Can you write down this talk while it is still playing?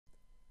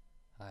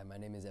Hi, my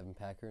name is Evan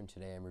Packer, and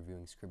today I'm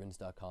reviewing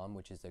Scribens.com,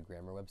 which is a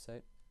grammar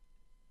website.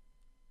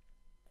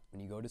 When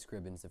you go to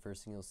Scribens, the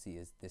first thing you'll see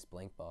is this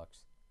blank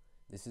box.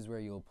 This is where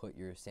you'll put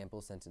your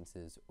sample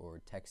sentences or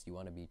text you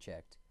want to be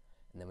checked,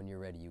 and then when you're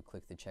ready, you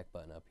click the check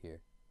button up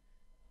here.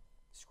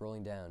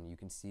 Scrolling down, you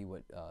can see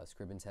what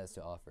Scribens has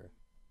to offer.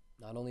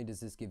 Not only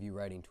does this give you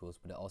writing tools,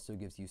 but it also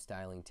gives you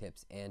styling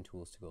tips and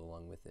tools to go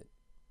along with it.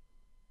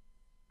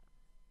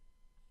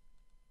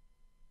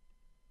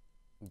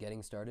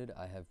 Getting started,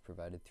 I have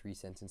provided 3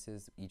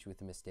 sentences, each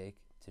with a mistake,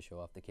 to show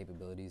off the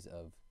capabilities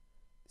of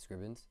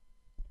Scribens.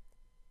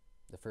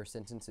 The first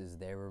sentence is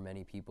 "there were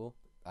many people."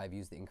 I've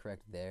used the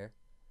incorrect "there,"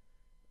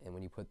 and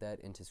when you put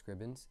that into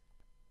Scribens,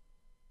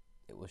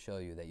 it will show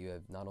you that you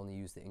have not only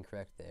used the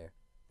incorrect "there,"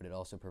 but it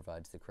also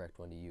provides the correct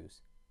one to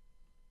use.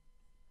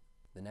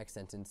 The next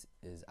sentence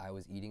is "I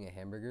was eating a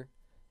hamburger,"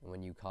 and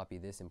when you copy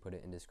this and put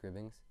it into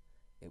Scribens,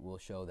 it will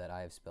show that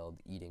I have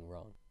spelled eating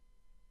wrong.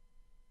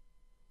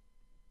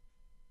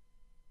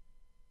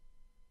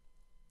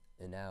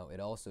 And now it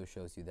also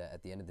shows you that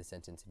at the end of the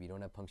sentence, if you don't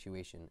have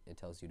punctuation, it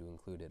tells you to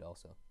include it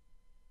also.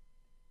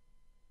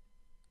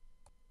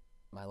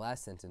 My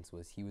last sentence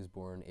was "he was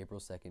born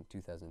April 2nd,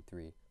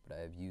 2003, but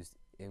I have used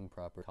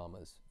improper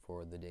commas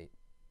for the date.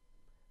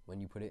 When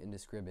you put it into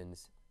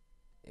Scribens,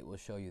 it will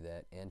show you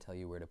that and tell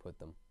you where to put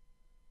them.